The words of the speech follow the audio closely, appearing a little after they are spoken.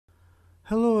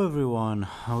Hello everyone,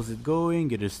 how's it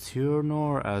going? It is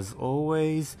Turnor as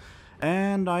always,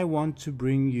 and I want to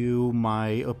bring you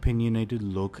my opinionated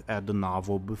look at the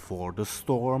novel Before the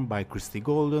Storm by Christie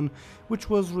Golden, which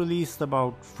was released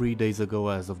about 3 days ago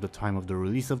as of the time of the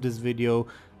release of this video,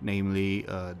 namely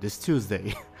this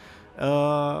Tuesday.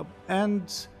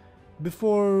 And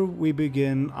before we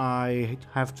begin, I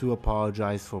have to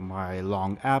apologize for my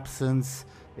long absence.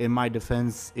 In my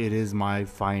defense, it is my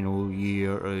final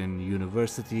year in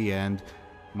university and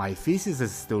my thesis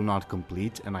is still not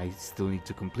complete and I still need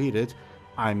to complete it.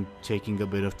 I'm taking a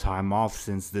bit of time off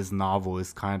since this novel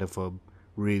is kind of a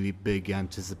really big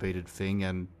anticipated thing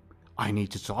and I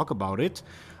need to talk about it.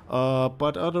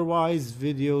 But otherwise,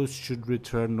 videos should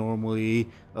return normally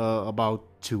about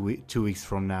two weeks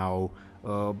from now,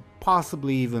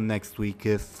 possibly even next week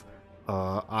if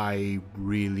I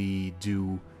really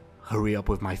do hurry up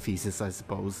with my thesis, I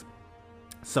suppose.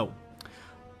 So,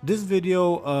 this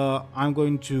video, I'm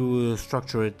going to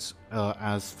structure it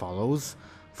as follows.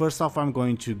 First off, I'm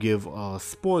going to give a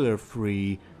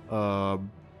spoiler-free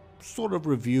sort of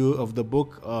review of the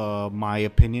book, my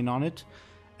opinion on it.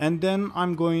 And then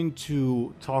I'm going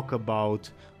to talk about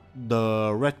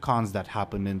the retcons that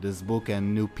happened in this book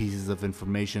and new pieces of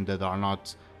information that are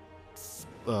not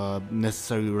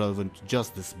necessarily relevant to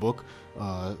just this book,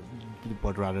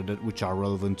 but rather which are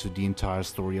relevant to the entire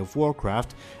story of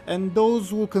Warcraft, and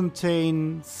those will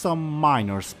contain some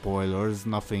minor spoilers,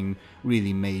 nothing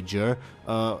really major,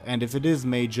 and if it is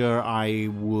major I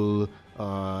will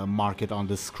mark it on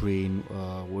the screen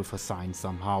with a sign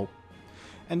somehow.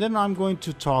 And then I'm going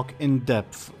to talk in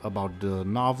depth about the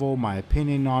novel, my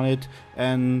opinion on it,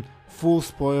 and full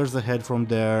spoilers ahead from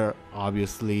there,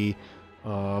 obviously,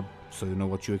 so you know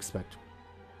what you expect.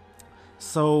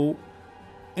 So,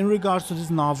 in regards to this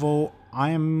novel,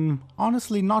 I'm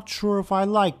honestly not sure if I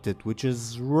liked it, which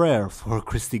is rare for a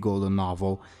Christie Golden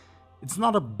novel. It's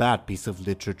not a bad piece of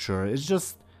literature, it's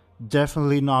just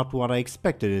definitely not what I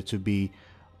expected it to be.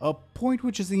 A point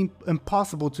which is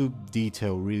impossible to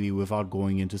detail really without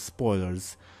going into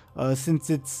spoilers, since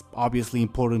it's obviously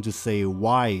important to say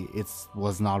why it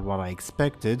was not what I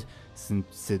expected,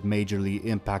 since it majorly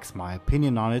impacts my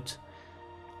opinion on it.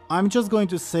 I'm just going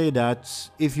to say that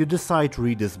if you decide to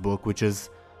read this book, which is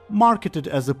marketed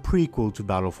as a prequel to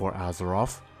Battle for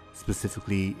Azeroth,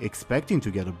 specifically expecting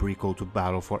to get a prequel to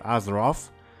Battle for Azeroth,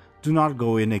 do not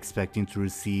go in expecting to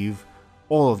receive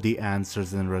all of the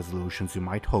answers and resolutions you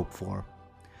might hope for.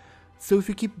 So if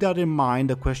you keep that in mind,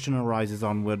 the question arises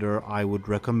on whether I would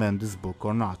recommend this book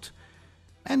or not.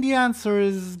 And the answer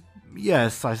is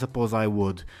yes, I suppose I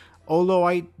would. Although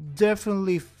I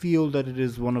definitely feel that it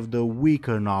is one of the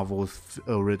weaker novels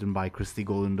written by Christie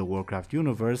Golden in the Warcraft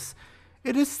universe,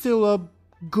 it is still a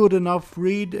good enough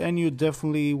read and you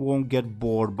definitely won't get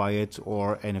bored by it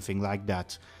or anything like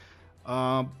that.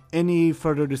 Any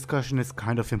further discussion is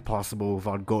kind of impossible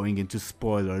without going into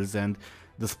spoilers, and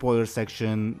the spoiler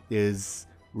section is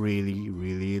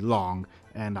really long,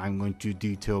 and I'm going to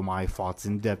detail my thoughts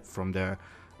in depth from there.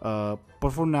 But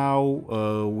for now,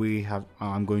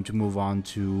 I'm going to move on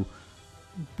to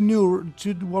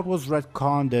what was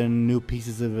retconned and new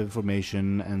pieces of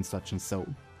information and such and so.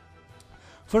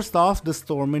 First off, the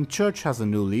Stormwind Church has a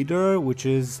new leader, which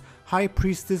is High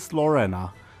Priestess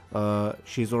Lorena.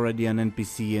 She's already an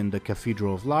NPC in the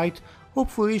Cathedral of Light.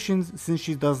 Hopefully, since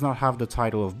she does not have the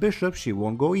title of bishop, she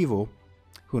won't go evil.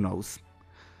 Who knows?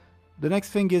 The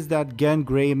next thing is that Gen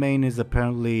Greymane is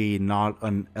apparently not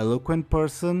an eloquent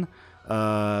person,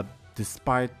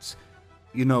 despite,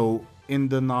 you know, in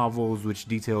the novels which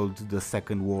detailed the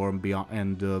Second War and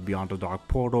Beyond the Dark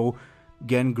Portal,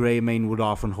 Gen Greymane would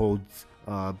often hold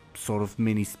sort of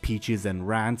mini speeches and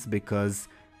rants because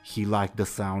he liked the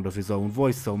sound of his own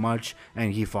voice so much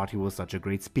and he thought he was such a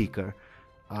great speaker.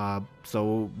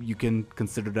 So you can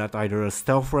consider that either a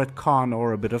stealth retcon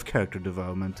or a bit of character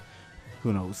development.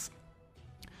 Who knows?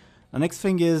 The next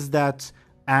thing is that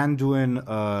Anduin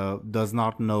does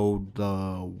not know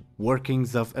the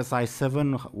workings of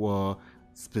SI7,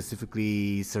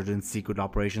 specifically certain secret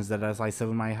operations that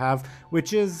SI7 might have,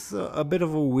 which is a bit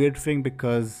of a weird thing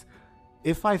because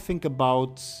if I think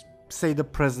about, say, the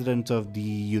President of the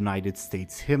United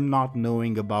States, him not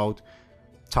knowing about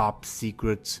top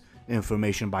secret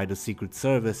information by the secret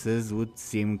services would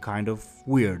seem kind of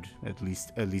weird, at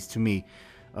least to me.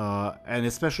 And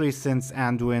especially since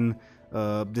Anduin,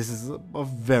 this is a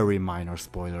very minor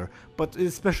spoiler, but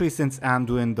especially since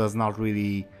Anduin does not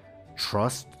really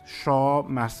trust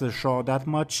Master Shaw that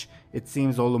much, it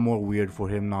seems all the more weird for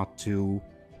him not to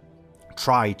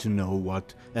try to know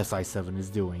what SI7 is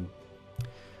doing.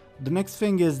 The next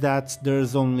thing is that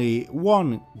there's only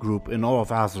one group in all of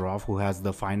Azeroth who has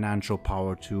the financial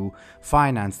power to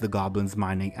finance the goblins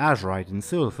mining azurite in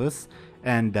Silphus,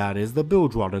 and that is the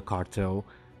Bilgewater Cartel,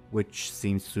 which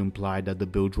seems to imply that the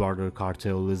Bilgewater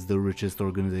Cartel is the richest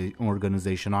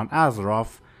organization on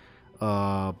Azeroth.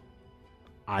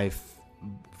 I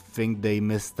think they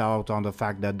missed out on the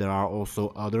fact that there are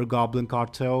also other goblin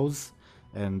cartels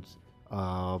and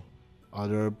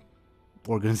other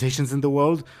organizations in the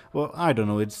world. Well, I don't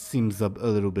know, it seems a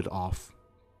little bit off.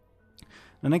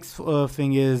 The next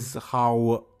thing is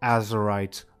how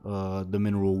azurite, the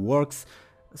mineral, works.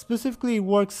 Specifically, it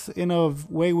works in a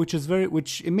way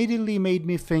which immediately made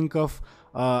me think of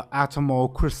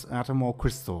atomal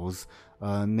crystals.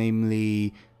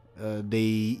 Namely,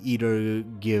 they either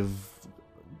give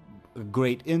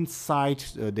great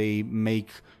insight, they make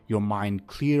your mind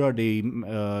clearer, they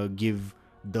give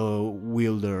the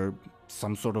wielder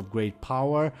some sort of great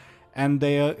power, and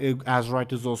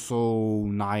azurite is also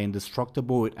nigh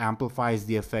indestructible. It amplifies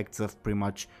the effects of pretty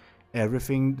much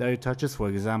everything that it touches. For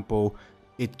example,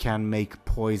 it can make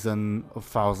poison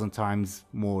 1,000 times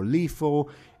more lethal.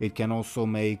 It can also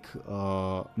make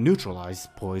neutralize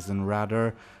poison,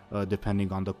 rather,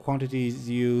 depending on the quantities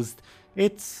used.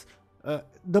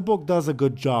 The book does a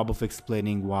good job of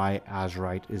explaining why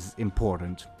azurite is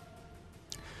important.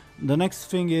 The next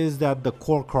thing is that the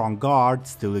Korkron Guard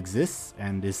still exists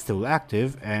and is still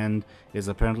active and is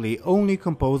apparently only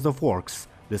composed of orcs,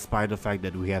 despite the fact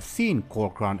that we have seen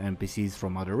Korkron NPCs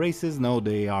from other races. No,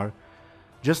 they are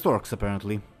just orcs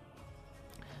apparently.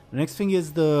 The next thing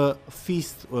is the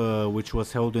feast which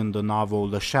was held in the novel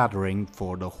The Shattering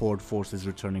for the Horde forces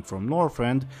returning from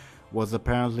Northrend was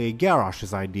apparently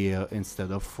Garrosh's idea instead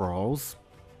of Thrall's.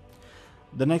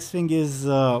 The next thing is,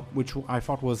 which I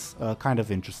thought was kind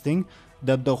of interesting,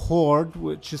 that the Horde,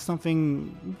 which is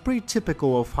something pretty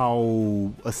typical of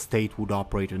how a state would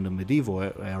operate in the medieval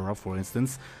era, for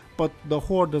instance, but the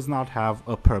Horde does not have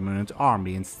a permanent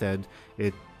army. Instead,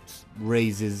 it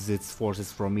raises its forces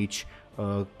from each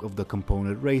of the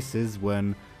component races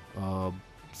when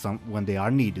they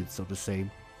are needed, so to say.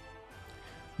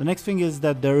 The next thing is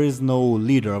that there is no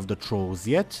leader of the trolls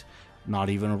yet, not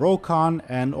even Rokon,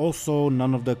 and also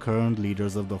none of the current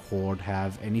leaders of the Horde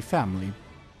have any family.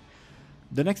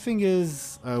 The next thing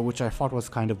is, which I thought was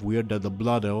kind of weird, that the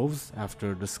Blood Elves,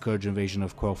 after the Scourge invasion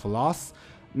of Quel'Thalas,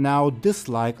 now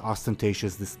dislike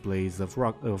ostentatious displays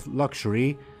of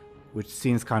luxury, which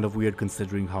seems kind of weird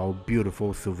considering how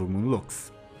beautiful Silvermoon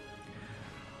looks.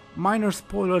 Minor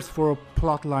spoilers for a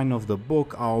plotline of the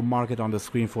book. I'll mark it on the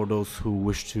screen for those who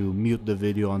wish to mute the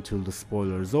video until the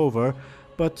spoiler is over,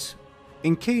 but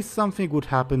in case something would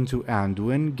happen to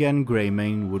Anduin, Gen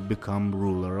Greymane would become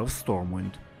ruler of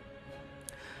Stormwind.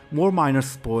 More minor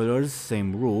spoilers,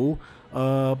 same rule,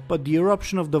 but the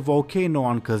eruption of the volcano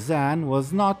on Kazan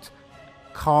was not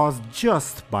caused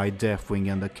just by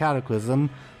Deathwing and the Cataclysm,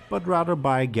 but rather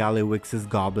by Gallywix's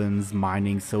goblins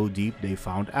mining so deep they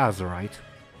found azurite.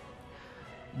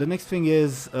 The next thing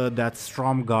is that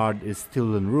Stromgarde is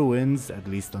still in ruins, at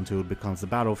least until it becomes a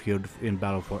battlefield in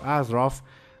Battle for Azeroth.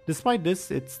 Despite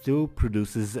this, it still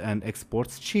produces and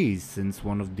exports cheese, since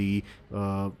one of the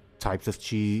types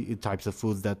of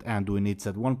foods that Anduin eats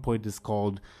at one point is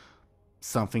called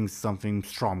something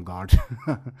Stromgarde.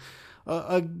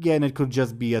 Again, it could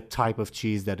just be a type of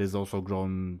cheese that is also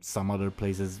grown some other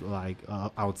places, like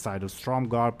outside of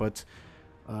Stromgarde, but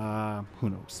who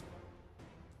knows.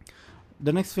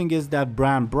 The next thing is that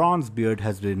Bran Bronzebeard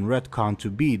has been retconned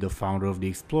to be the founder of the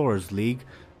Explorers League.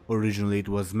 Originally it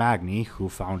was Magni who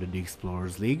founded the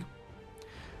Explorers League.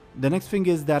 The next thing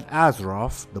is that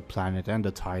Azeroth, the planet and the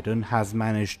Titan, has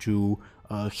managed to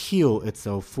heal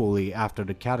itself fully after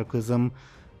the Cataclysm,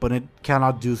 but it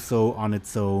cannot do so on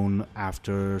its own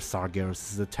after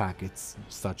Sargeras' attack. It's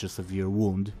such a severe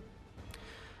wound.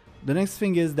 The next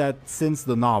thing is that since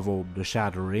the novel The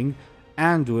Shattering,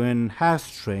 Anduin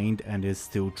has trained and is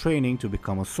still training to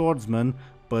become a swordsman,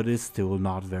 but is still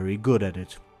not very good at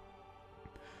it.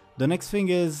 The next thing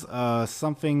is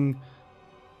something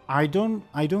I don't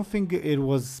think it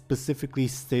was specifically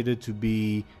stated to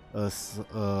be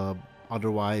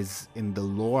otherwise in the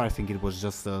lore. I think it was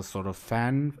just a sort of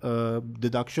fan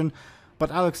deduction.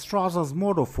 But Alexstrasza's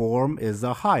mortal form is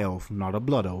a high elf, not a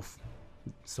blood elf.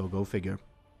 So go figure.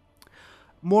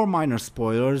 More minor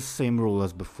spoilers, same rule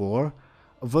as before.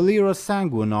 Valera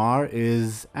Sanguinar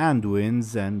is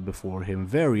Anduin's and before him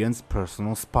Varian's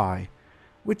personal spy,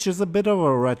 which is a bit of a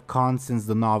retcon since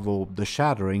the novel The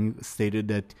Shattering stated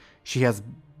that she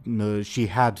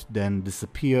had then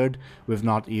disappeared, with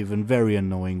not even Varian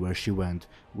knowing where she went.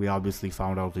 We obviously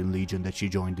found out in Legion that she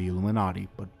joined the Illuminati,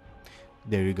 but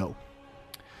there you go.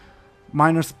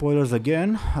 Minor spoilers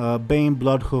again, Bane,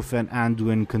 Bloodhoof and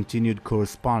Anduin continued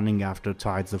corresponding after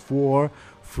Tides of War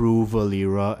through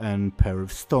Valera and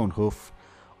Perif Stonehoof.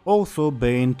 Also,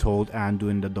 Bane told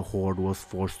Anduin that the Horde was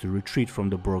forced to retreat from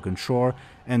the Broken Shore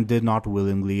and did not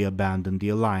willingly abandon the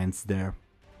Alliance there.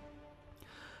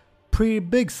 Pretty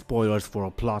big spoilers for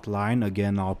a plotline,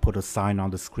 again I'll put a sign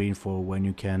on the screen for when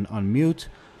you can unmute.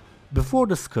 Before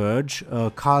the Scourge,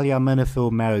 Kalia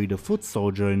Menethil married a foot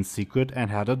soldier in secret and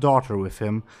had a daughter with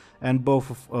him, and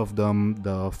both of them,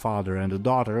 the father and the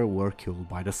daughter, were killed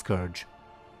by the Scourge.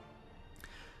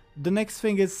 The next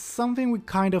thing is something we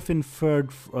kind of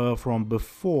inferred from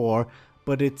before,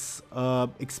 but it's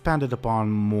expanded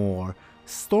upon more.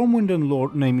 Stormwind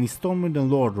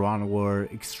and Lordran were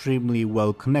extremely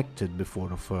well connected before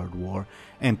the Third War,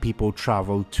 and people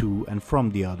traveled to and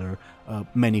from the other.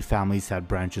 Many families had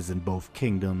branches in both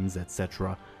kingdoms,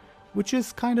 etc. Which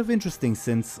is kind of interesting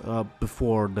since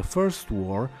before the First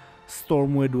War,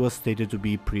 Stormwind was stated to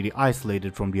be pretty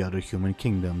isolated from the other human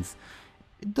kingdoms.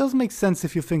 It does make sense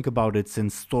if you think about it,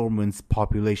 since Stormwind's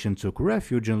population took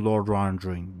refuge in Lordran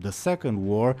during the Second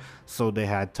War, so they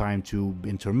had time to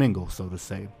intermingle, so to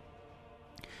say.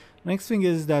 Next thing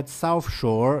is that South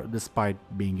Shore, despite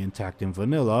being intact in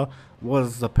vanilla,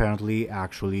 was apparently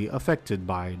actually affected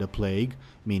by the plague,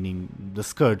 meaning the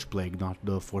Scourge plague, not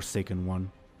the Forsaken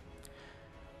one.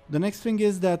 The next thing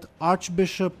is that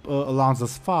Archbishop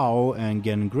Alonsus Fowl and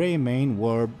Gen Greymane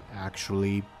were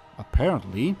actually,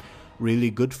 apparently,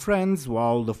 really good friends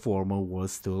while the former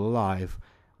was still alive,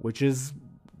 which is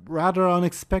rather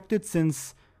unexpected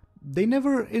since they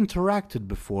never interacted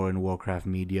before in Warcraft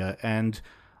media, and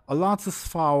Alonsus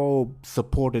Fowl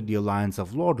supported the alliance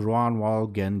of Lordran while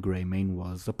Gen Greymane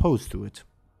was opposed to it.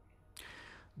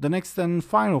 The next and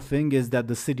final thing is that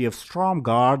the city of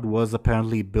Stromgarde was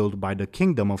apparently built by the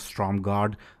Kingdom of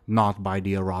Stromgarde, not by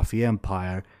the Arathi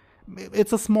Empire.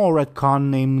 It's a small retcon,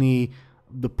 namely,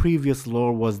 the previous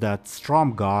lore was that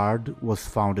Stromgarde was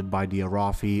founded by the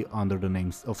Arathi under the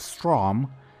name of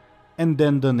Strom, and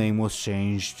then the name was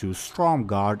changed to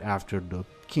Stromgarde after the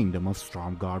Kingdom of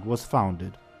Stromgarde was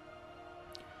founded.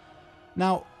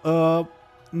 Now,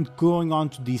 going on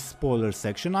to the spoiler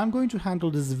section, I'm going to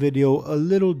handle this video a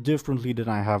little differently than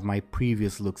I have my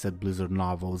previous looks at Blizzard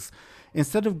novels.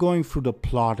 Instead of going through the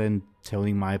plot and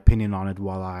telling my opinion on it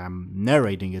while I am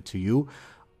narrating it to you,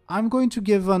 I'm going to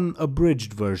give an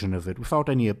abridged version of it, without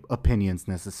any opinions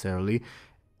necessarily,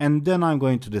 and then I'm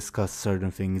going to discuss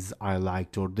certain things I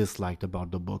liked or disliked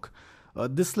about the book.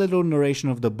 This little narration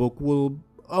of the book will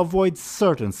avoid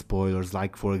certain spoilers,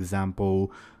 like for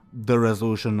example, the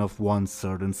resolution of one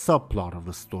certain subplot of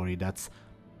the story that's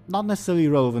not necessarily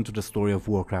relevant to the story of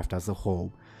Warcraft as a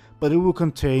whole, but it will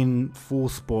contain full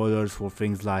spoilers for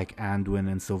things like Anduin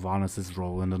and Sylvanas'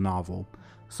 role in the novel,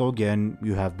 so again,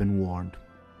 you have been warned.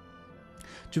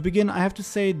 To begin, I have to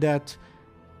say that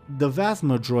the vast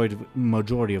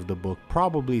majority of the book,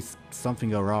 probably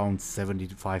something around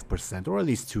 75% or at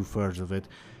least 2/3 of it,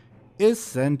 is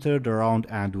centered around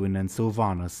Anduin and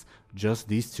Sylvanas, just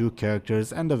these two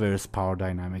characters and the various power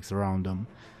dynamics around them.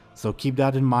 So keep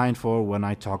that in mind for when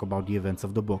I talk about the events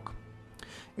of the book.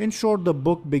 In short, the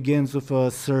book begins with a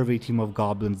survey team of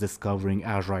goblins discovering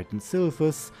Azerite and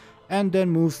Silphus, and then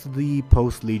moves to the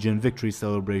post-Legion victory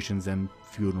celebrations and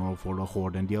funeral for the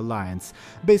Horde and the Alliance.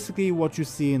 Basically what you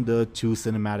see in the two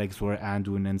cinematics where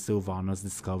Anduin and Sylvanas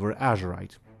discover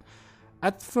Azerite.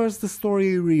 At first the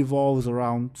story revolves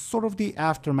around sort of the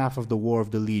aftermath of the War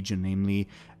of the Legion, namely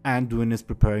Anduin is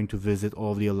preparing to visit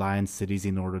all the Alliance cities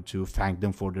in order to thank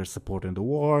them for their support in the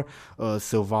war,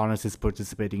 Sylvanas is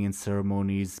participating in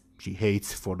ceremonies she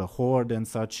hates for the Horde and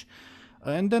such,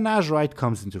 and then Azerite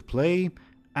comes into play.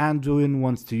 Anduin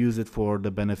wants to use it for the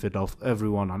benefit of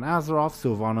everyone on Azeroth,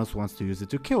 Sylvanas wants to use it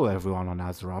to kill everyone on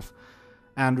Azeroth.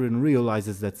 Anduin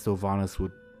realizes that Sylvanas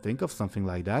would think of something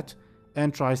like that,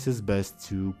 and tries his best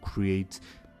to create,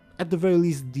 at the very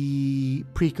least, the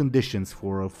preconditions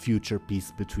for a future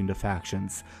peace between the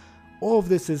factions. All of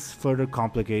this is further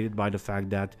complicated by the fact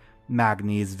that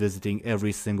Magni is visiting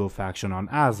every single faction on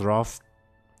Azeroth,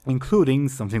 including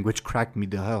something which cracked me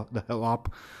the hell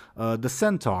up, the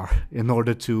Centaur, in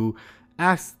order to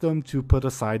ask them to put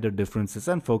aside their differences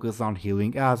and focus on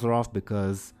healing Azeroth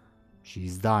because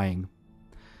she's dying.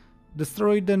 The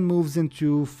story then moves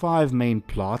into 5 main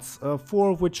plots, 4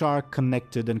 of which are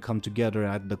connected and come together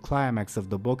at the climax of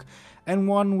the book, and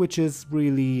one which is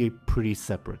really pretty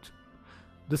separate.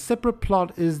 The separate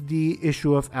plot is the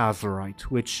issue of Azerite,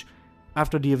 which,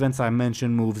 after the events I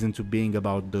mentioned, moves into being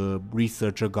about the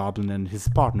researcher goblin and his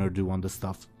partner do on the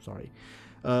stuff,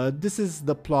 This is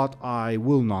the plot I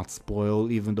will not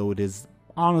spoil, even though it is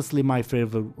honestly my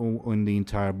favorite in the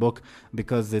entire book,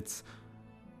 because it's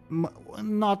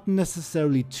not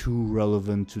necessarily too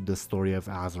relevant to the story of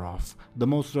Azeroth. The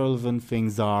most relevant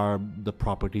things are the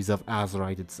properties of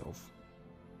Azerite itself.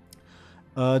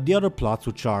 The other plots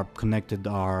which are connected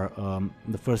are,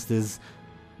 the first is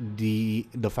the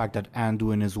fact that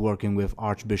Anduin is working with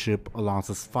Archbishop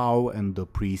Alonsus Fau and the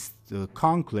priest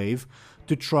Conclave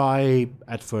to try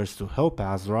at first to help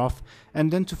Azeroth,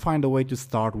 and then to find a way to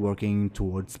start working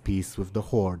towards peace with the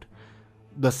Horde.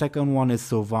 The second one is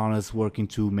Sylvanas working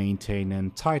to maintain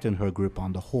and tighten her grip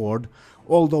on the Horde,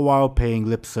 all the while paying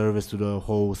lip service to the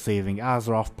whole saving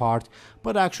Azeroth part,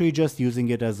 but actually just using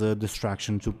it as a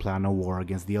distraction to plan a war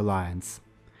against the Alliance.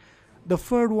 The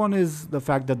third one is the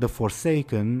fact that the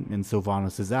Forsaken, in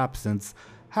Sylvanas' absence,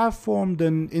 have formed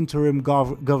an interim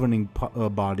governing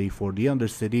body for the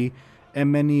Undercity, and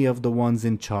many of the ones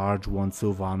in charge want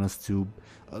Sylvanas to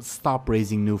stop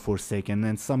raising new Forsaken,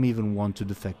 and some even want to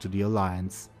defect to the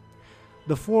Alliance.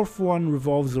 The fourth one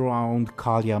revolves around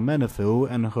Kalia Menethil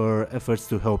and her efforts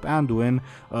to help Anduin,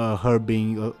 her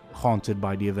being haunted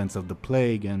by the events of the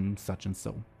Plague and such and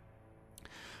so.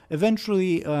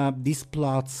 Eventually, these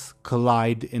plots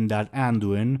collide in that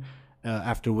Anduin,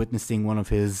 after witnessing one of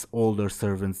his older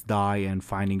servants die and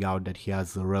finding out that he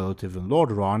has a relative in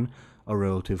Lordaeron, a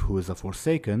relative who is a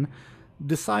Forsaken,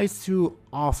 decides to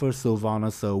offer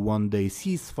Sylvanas a one-day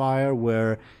ceasefire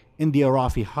where in the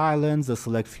Arathi Highlands a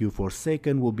select few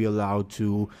Forsaken will be allowed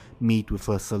to meet with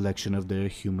a selection of their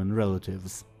human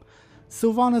relatives.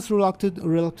 Sylvanas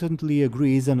reluctantly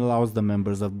agrees and allows the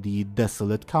members of the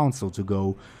Desolate Council to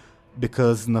go,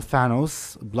 because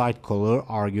Nathanos, Blightcaller,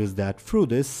 argues that through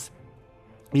this,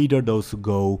 either those who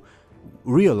go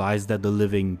realize that the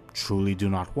living truly do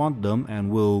not want them and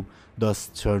will thus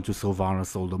turn to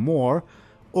Sylvanas all the more,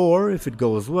 or if it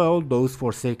goes well, those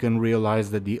Forsaken realize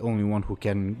that the only one who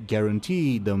can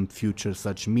guarantee them future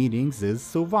such meetings is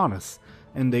Sylvanas,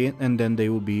 and then they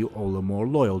will be all the more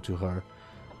loyal to her.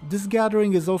 This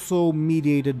gathering is also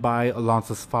mediated by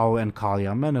Alonsus Fau and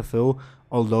Kalia Menethil,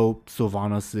 although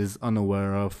Sylvanas is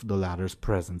unaware of the latter's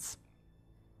presence.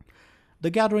 The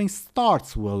gathering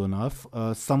starts well enough.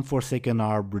 Some Forsaken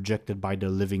are rejected by their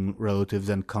living relatives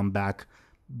and come back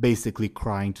basically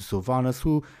crying to Sylvanas,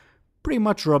 who pretty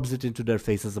much rubs it into their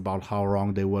faces about how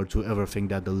wrong they were to ever think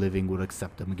that the living would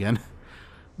accept them again.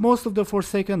 Most of the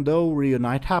Forsaken, though,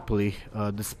 reunite happily.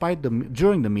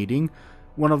 During the meeting,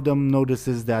 one of them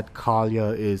notices that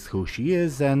Kalia is who she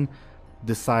is and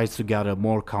decides to gather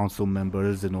more council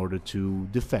members in order to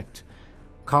defect.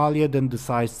 Kalia then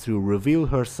decides to reveal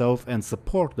herself and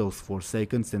support those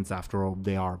Forsaken, since after all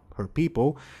they are her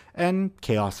people, and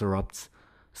chaos erupts.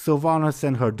 Sylvanas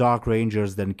and her Dark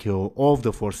Rangers then kill all of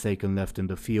the Forsaken left in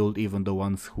the field, even the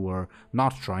ones who are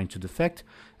not trying to defect,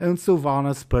 and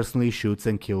Sylvanas personally shoots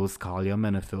and kills Kalia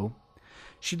Menethil.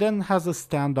 She then has a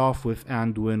standoff with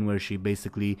Anduin where she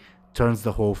basically turns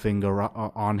the whole thing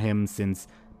on him, since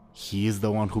he is the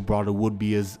one who brought a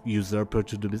would-be usurper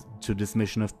to this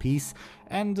mission of peace,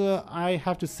 and I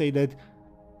have to say that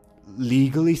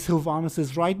legally Sylvanas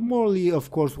is right. Morally,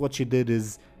 of course, what she did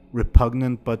is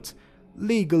repugnant, but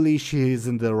legally she is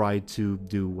in the right to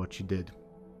do what she did.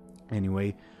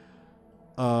 Anyway,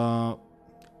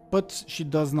 but she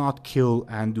does not kill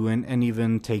Anduin, and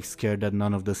even takes care that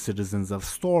none of the citizens of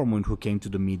Stormwind who came to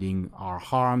the meeting are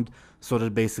harmed, so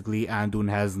that basically Anduin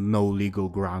has no legal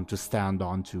ground to stand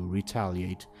on to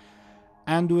retaliate.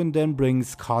 Anduin then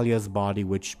brings Kalia's body,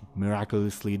 which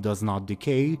miraculously does not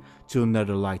decay, to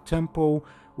Netherlight Temple,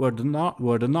 where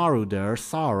the Naru there,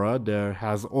 Sara, there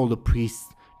has all the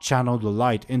priests channel the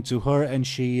light into her, and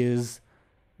she is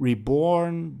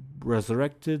reborn,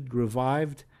 resurrected,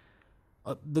 revived.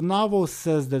 The novel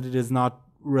says that it is not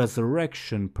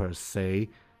resurrection per se,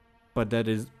 but that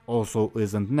is also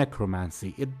isn't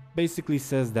necromancy. It basically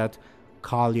says that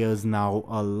Kalia is now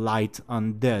a light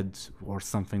undead, or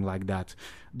something like that.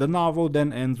 The novel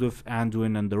then ends with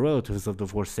Anduin and the relatives of the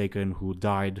Forsaken who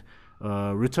died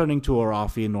returning to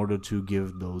Arathi in order to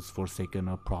give those Forsaken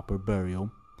a proper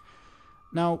burial.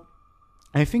 Now,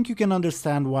 I think you can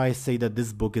understand why I say that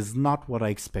this book is not what I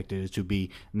expected it to be,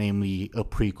 namely a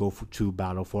prequel to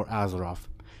Battle for Azeroth.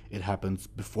 It happens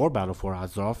before Battle for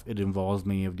Azeroth, it involves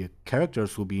many of the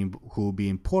characters who will be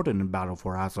important in Battle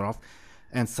for Azeroth,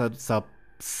 and sets up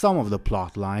some of the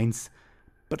plot lines,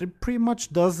 but it pretty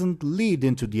much doesn't lead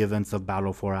into the events of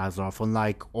Battle for Azeroth,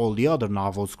 unlike all the other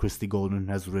novels Christie Golden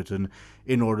has written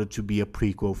in order to be a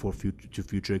prequel for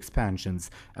future expansions.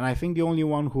 And I think the only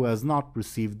one who has not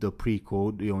received the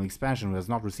prequel, the only expansion who has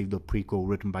not received the prequel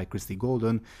written by Christie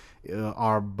Golden,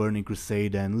 are Burning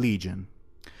Crusade and Legion.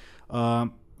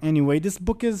 Anyway, this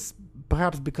book is,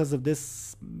 perhaps because of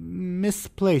this,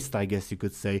 misplaced, I guess you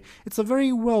could say. It's a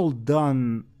very well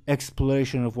done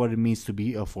exploration of what it means to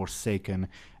be a Forsaken,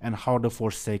 and how the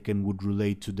Forsaken would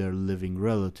relate to their living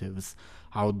relatives,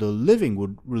 how the living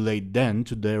would relate then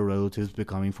to their relatives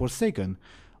becoming Forsaken.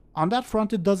 On that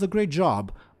front, it does a great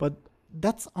job, but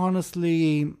that's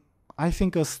honestly, I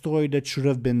think, a story that should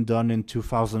have been done in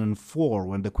 2004,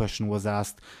 when the question was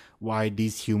asked why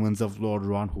these humans of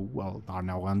Lordaeron, who, well, are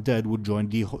now undead, would join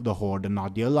the Horde and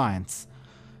not the Alliance.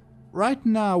 Right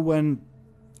now, when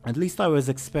at least I was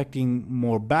expecting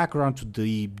more background to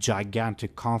the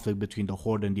gigantic conflict between the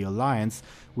Horde and the Alliance,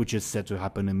 which is said to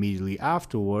happen immediately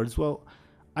afterwards, well,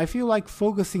 I feel like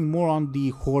focusing more on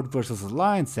the Horde versus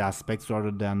Alliance aspects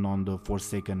rather than on the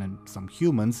Forsaken and some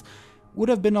humans would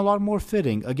have been a lot more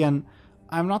fitting. Again,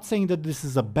 I'm not saying that this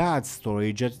is a bad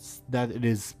story, just that it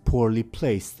is poorly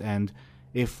placed, and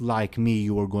if, like me,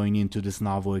 you were going into this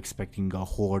novel expecting a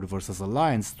Horde versus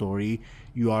Alliance story,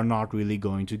 you are not really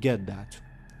going to get that.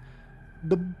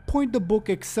 The point the book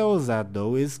excels at,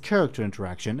 though, is character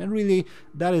interaction, and really,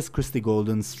 that is Christie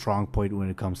Golden's strong point when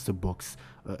it comes to books,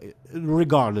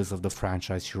 regardless of the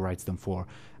franchise she writes them for.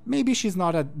 Maybe she's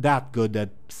not that good at,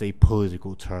 say,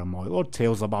 political turmoil, or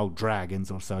tales about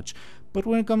dragons or such, but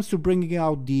when it comes to bringing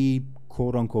out the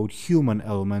quote-unquote human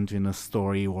element in a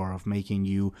story, or of making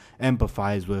you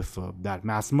empathize with that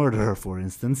mass murderer, for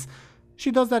instance,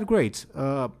 she does that great.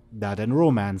 That and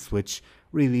romance, which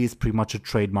really is pretty much a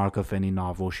trademark of any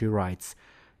novel she writes.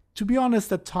 To be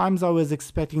honest, at times I was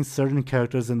expecting certain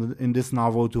characters in this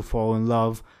novel to fall in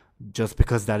love, just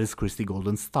because that is Christie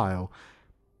Golden's style.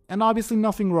 And obviously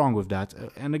nothing wrong with that,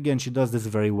 and again, she does this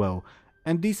very well.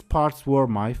 And these parts were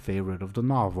my favorite of the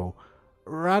novel.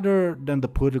 Rather than the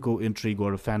political intrigue or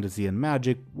the fantasy and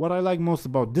magic, what I like most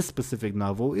about this specific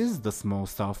novel is the small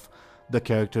stuff, the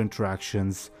character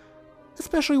interactions,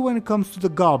 especially when it comes to the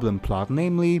goblin plot.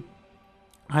 Namely,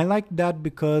 I like that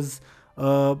because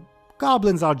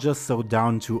goblins are just so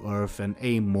down to earth and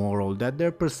amoral that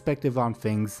their perspective on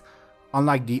things,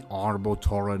 unlike the honorable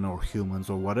Tauren or humans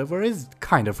or whatever, is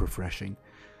kind of refreshing.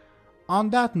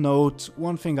 On that note,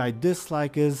 one thing I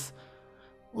dislike is,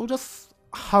 well, just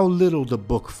how little the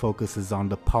book focuses on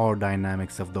the power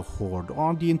dynamics of the Horde or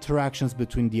on the interactions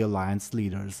between the Alliance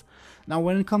leaders. Now,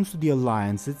 when it comes to the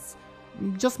Alliance, it's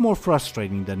just more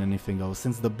frustrating than anything else,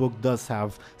 since the book does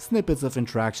have snippets of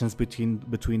interactions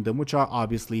between them, which are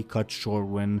obviously cut short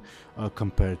when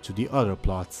compared to the other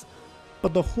plots.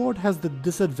 But the Horde has the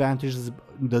disadvantage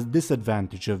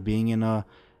of being in a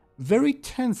very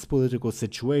tense political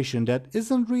situation that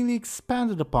isn't really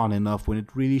expanded upon enough when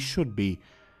it really should be.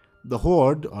 The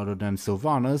Horde, other than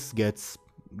Sylvanas, gets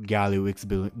Gallywix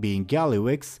being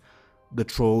Gallywix, the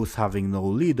Trolls having no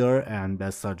leader and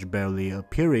as such barely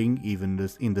appearing even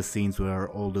in the scenes where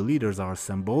all the leaders are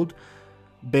assembled,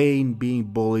 Bane being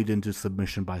bullied into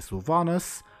submission by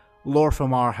Sylvanas,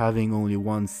 Lor'themar having only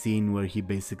one scene where he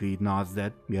basically nods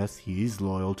that yes, he is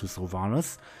loyal to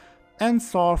Sylvanas, and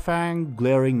Saurfang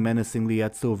glaring menacingly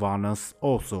at Sylvanas,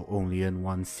 also only in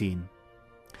one scene.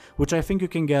 Which I think you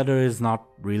can gather is not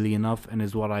really enough and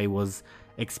is what I was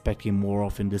expecting more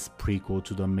of in this prequel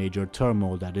to the major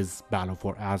turmoil that is Battle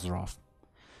for Azeroth.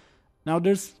 Now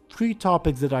there's three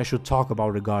topics that I should talk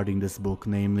about regarding this book,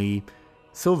 namely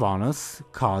Sylvanas,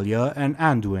 Kalia, and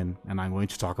Anduin, and I'm going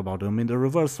to talk about them in the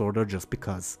reverse order just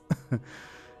because.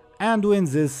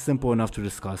 Anduin's is simple enough to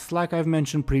discuss. Like I've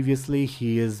mentioned previously,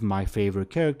 he is my favorite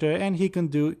character and he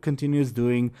continues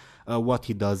doing what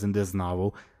he does in this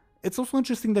novel. It's also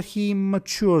interesting that he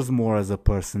matures more as a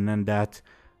person and that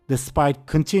despite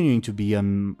continuing to be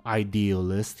an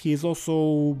idealist, he is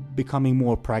also becoming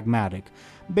more pragmatic.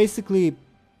 Basically,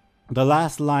 the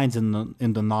last lines in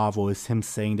the novel is him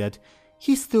saying that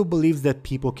he still believes that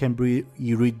people can be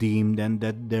redeemed and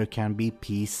that there can be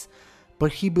peace,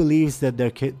 but he believes that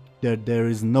there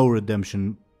is no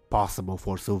redemption possible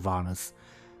for Sylvanas,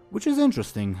 which is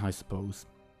interesting, I suppose.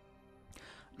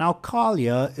 Now,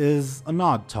 Kalia is an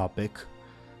odd topic.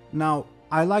 Now,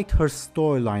 I liked her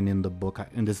storyline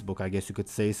in this book, I guess you could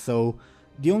say, so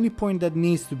the only point that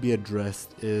needs to be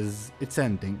addressed is its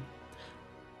ending.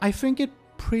 I think it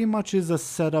pretty much is a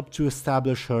setup to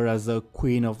establish her as a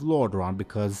queen of Lordaeron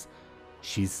because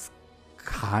she's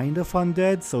kind of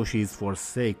undead, so she's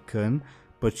forsaken,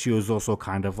 but she was also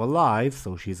kind of alive,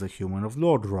 so she's a human of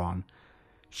Lordaeron.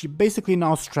 She basically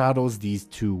now straddles these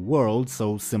two worlds,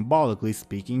 so symbolically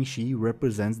speaking, she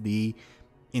represents the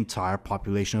entire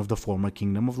population of the former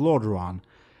kingdom of Lordaeron.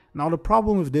 Now the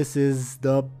problem with this is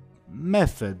the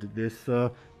method, this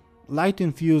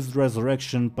light-infused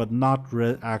resurrection, but not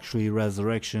actually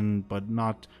resurrection, but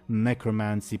not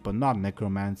necromancy, but not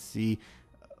necromancy,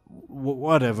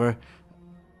 whatever.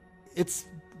 It's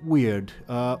weird.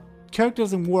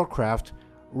 Characters in Warcraft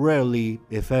rarely,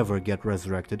 if ever, get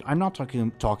resurrected. I'm not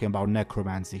talking about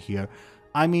necromancy here.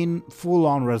 I mean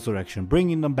full-on resurrection,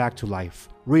 bringing them back to life.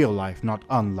 Real life, not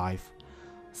unlife.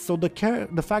 So the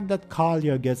fact that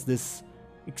Kalia gets this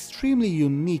extremely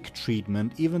unique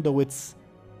treatment, even though it's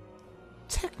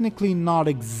technically not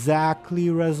exactly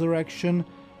resurrection,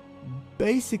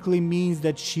 basically means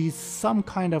that she's some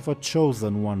kind of a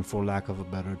chosen one, for lack of a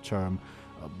better term.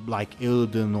 Like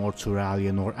Illidan or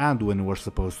Turalyon or Anduin were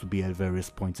supposed to be at various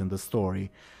points in the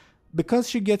story. Because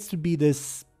she gets to be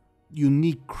this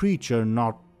unique creature,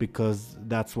 not because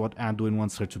that's what Anduin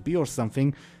wants her to be or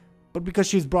something, but because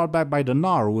she's brought back by the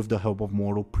Naaru with the help of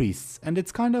mortal priests. And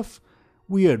it's kind of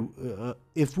weird.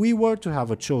 If we were to have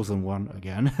a chosen one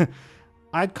again,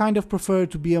 I'd kind of prefer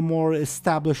it to be a more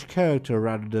established character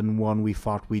rather than one we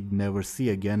thought we'd never see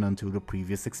again until the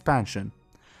previous expansion.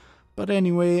 But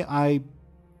anyway, I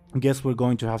guess we're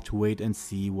going to have to wait and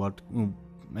see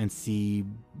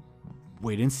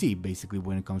basically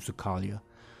when it comes to Kalia.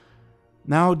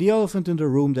 Now, the elephant in the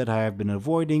room that I have been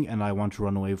avoiding and I want to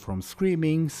run away from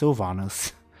screaming,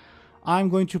 Sylvanas. I'm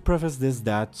going to preface this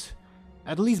that,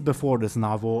 at least before this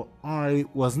novel, I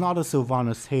was not a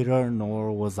Sylvanas hater,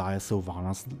 nor was I a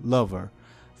Sylvanas lover.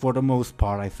 For the most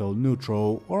part, I felt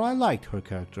neutral, or I liked her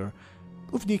character,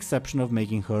 with the exception of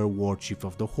making her War Chief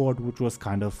of the Horde, which was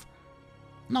kind of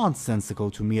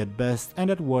nonsensical to me at best, and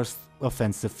at worst,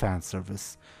 offensive fan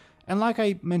service. And like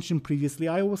I mentioned previously,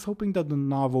 I was hoping that the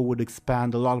novel would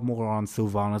expand a lot more on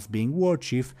Sylvanas being War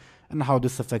Chief and how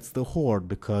this affects the Horde,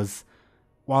 because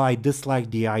while I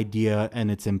dislike the idea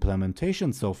and its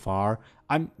implementation so far,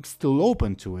 I'm still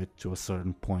open to it to a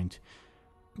certain point.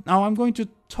 Now I'm going to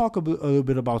talk a little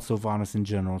bit about Sylvanas in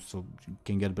general, so you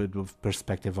can get a bit of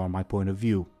perspective on my point of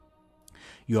view.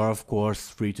 You are of course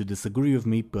free to disagree with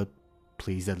me, but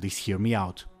please at least hear me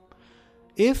out.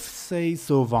 If, say,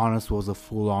 Sylvanas was a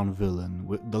full-on villain,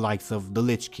 with the likes of the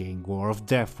Lich King, or of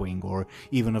Deathwing, or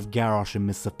even of Garrosh in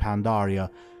Mists of Pandaria,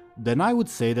 then I would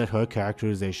say that her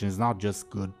characterization is not just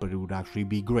good, but it would actually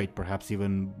be great, perhaps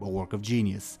even a work of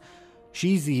genius.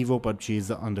 She's evil, but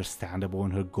she's understandable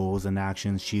in her goals and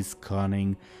actions, she's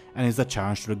cunning, and is a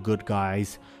challenge to the good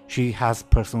guys. She has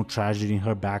personal tragedy in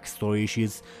her backstory,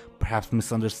 she's perhaps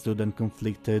misunderstood and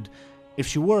conflicted. If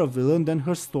she were a villain, then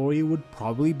her story would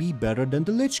probably be better than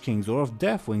the Lich King's or of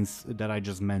Deathwing's that I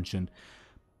just mentioned.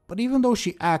 But even though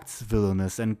she acts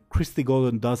villainous, and Christie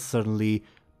Golden does certainly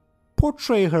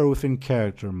portray her within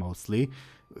character mostly,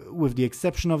 with the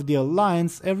exception of the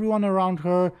Alliance, everyone around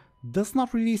her does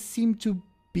not really seem to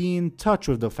be in touch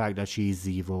with the fact that she is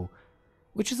evil,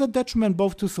 which is a detriment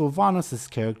both to Sylvanas'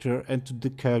 character and to the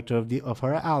character of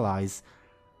her allies,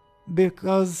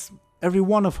 because every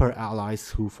one of her allies,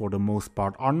 who for the most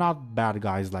part are not bad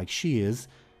guys like she is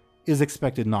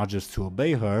expected not just to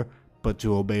obey her, but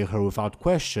to obey her without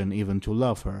question, even to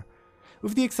love her.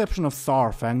 With the exception of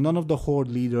Saurfang, none of the Horde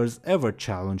leaders ever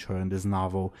challenge her in this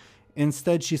novel.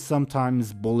 Instead, she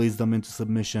sometimes bullies them into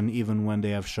submission even when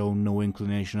they have shown no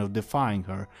inclination of defying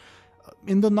her.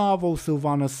 In the novel,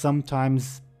 Sylvanas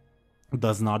sometimes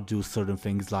does not do certain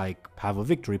things like have a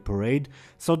victory parade,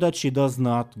 so that she does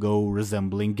not go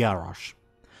resembling Garrosh.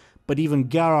 But even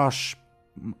Garrosh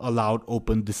allowed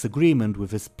open disagreement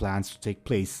with his plans to take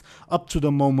place, up to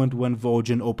the moment when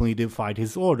Vol'jin openly defied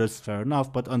his orders, fair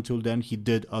enough, but until then he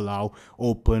did allow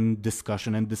open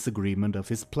discussion and disagreement of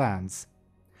his plans.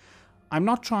 I'm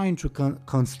not trying to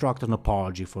construct an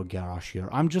apology for Garrosh here,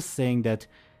 I'm just saying that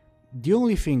the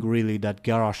only thing really that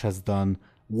Garrosh has done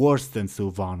worse than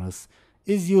Sylvanas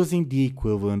is using the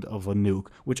equivalent of a nuke,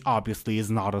 which obviously is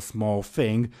not a small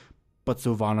thing, but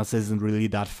Sylvanas isn't really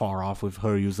that far off with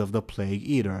her use of the plague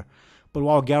either. But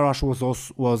while Garrosh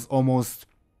was almost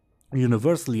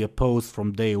universally opposed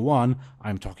from day one,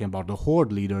 I'm talking about the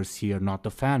Horde leaders here, not the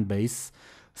fanbase,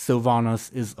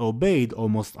 Sylvanas is obeyed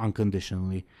almost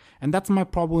unconditionally. And that's my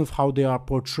problem with how they are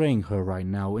portraying her right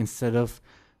now. Instead of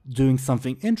doing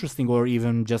something interesting or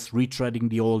even just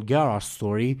retreading the old Garrosh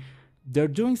story, they're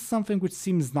doing something which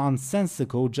seems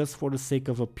nonsensical just for the sake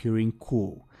of appearing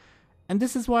cool. And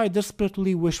this is why I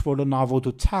desperately wish for the novel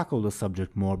to tackle the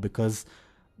subject more, because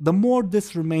the more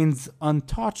this remains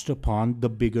untouched upon, the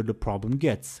bigger the problem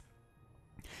gets.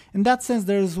 In that sense,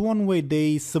 there is one way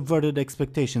they subverted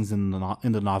expectations in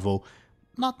the novel,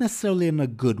 not necessarily in a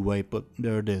good way, but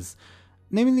there it is.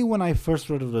 Namely, when I first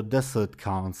read of the Desolate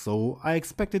Council, I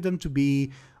expected them to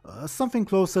be something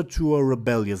closer to a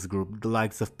rebellious group, the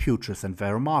likes of Putris and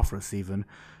Veromophras even,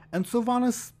 and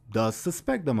Sylvanas does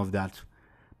suspect them of that.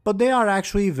 But they are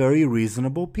actually very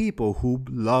reasonable people who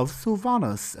love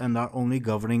Sylvanas and are only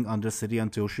governing Undercity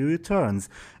until she returns.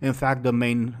 In fact,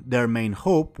 their main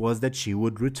hope was that she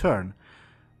would return.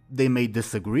 They may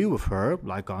disagree with her,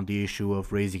 like on the issue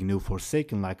of raising new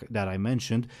Forsaken like that I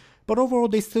mentioned, but overall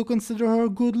they still consider her a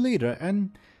good leader,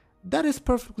 and that is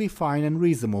perfectly fine and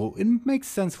reasonable. It makes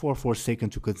sense for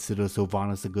Forsaken to consider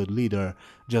Sylvanas a good leader,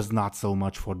 just not so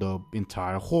much for the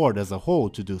entire Horde as a whole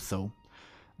to do so.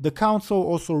 The council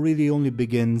also really only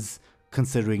begins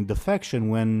considering defection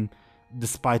when,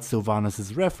 despite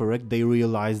Sylvanas' rhetoric, they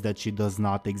realize that she does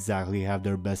not exactly have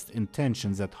their best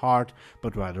intentions at heart,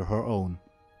 but rather her own.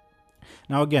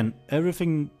 Now again,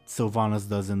 everything Sylvanas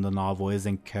does in the novel is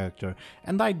in character,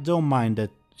 and I don't mind that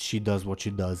she does what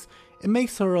she does. It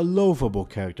makes her a lovable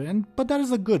character, but that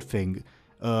is a good thing.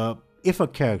 If a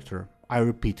character, I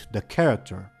repeat, the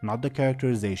character, not the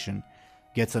characterization,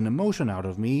 gets an emotion out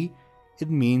of me, it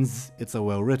means it's a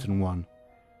well-written one.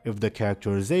 If the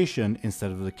characterization, instead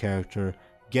of the character,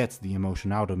 gets the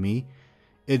emotion out of me,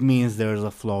 it means there's a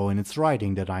flaw in its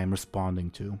writing that I am responding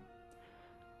to.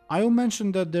 I will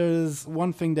mention that there is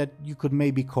one thing that you could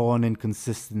maybe call an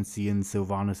inconsistency in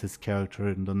Sylvanas' character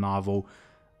in the novel,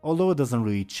 although it doesn't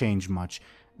really change much,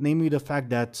 namely the fact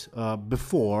that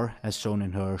before, as shown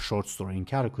in her short story in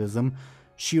Cataclysm,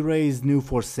 she raised new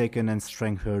Forsaken and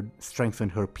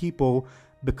strengthened her people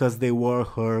because they were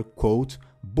her, quote,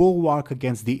 bulwark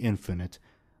against the infinite.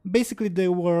 Basically, they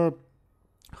were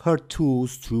her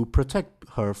tools to protect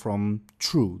her from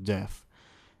true death.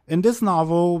 In this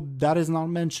novel, that is not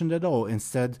mentioned at all.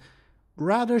 Instead,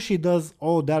 rather she does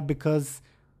all that because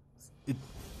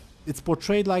it's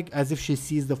portrayed like as if she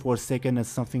sees the Forsaken as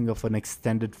something of an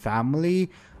extended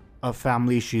family, a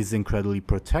family she's incredibly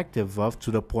protective of, to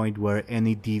the point where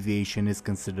any deviation is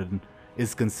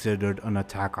considered an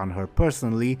attack on her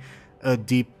personally, a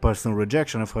deep personal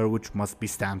rejection of her which must be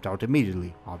stamped out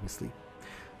immediately, obviously.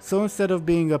 So instead of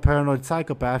being a paranoid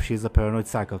psychopath, she's a paranoid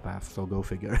psychopath, so go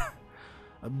figure.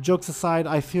 Jokes aside,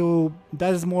 I feel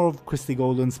that is more of Christie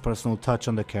Golden's personal touch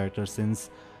on the character, since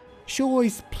she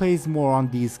always plays more on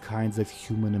these kinds of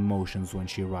human emotions when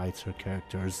she writes her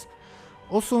characters.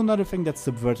 Also, another thing that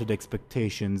subverted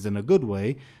expectations in a good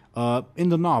way in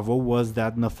the novel was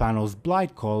that Nathaniel's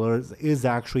Blightcaller is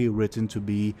actually written to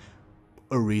be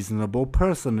a reasonable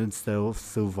person instead of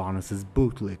Sylvanas'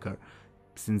 bootlicker,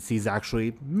 since he's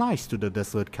actually nice to the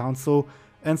Desolate Council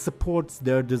and supports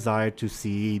their desire to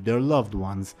see their loved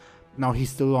ones. Now,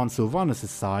 he's still on Sylvanas'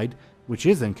 side, which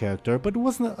is in character, but it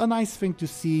was a nice thing to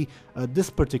see this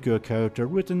particular character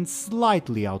written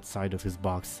slightly outside of his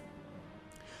box.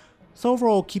 So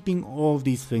overall, keeping all of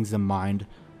these things in mind,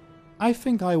 I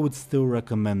think I would still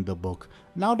recommend the book.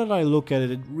 Now that I look at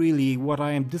it, really what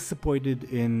I am disappointed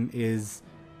in is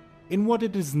in what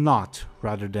it is not,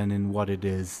 rather than in what it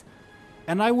is.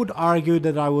 And I would argue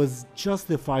that I was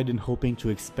justified in hoping to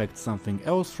expect something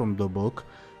else from the book,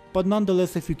 but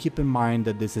nonetheless, if you keep in mind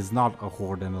that this is not a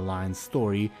Horde and Alliance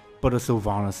story, but a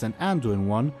Sylvanas and Anduin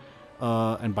one,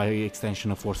 and by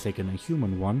extension a Forsaken and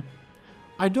Human one,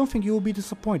 I don't think you will be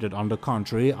disappointed. On the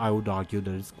contrary, I would argue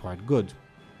that it's quite good.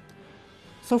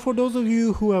 So for those of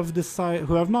you who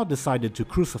have not decided to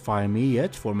crucify me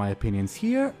yet for my opinions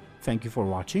here, thank you for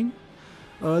watching.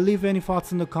 Leave any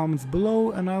thoughts in the comments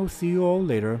below, and I will see you all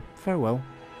later. Farewell.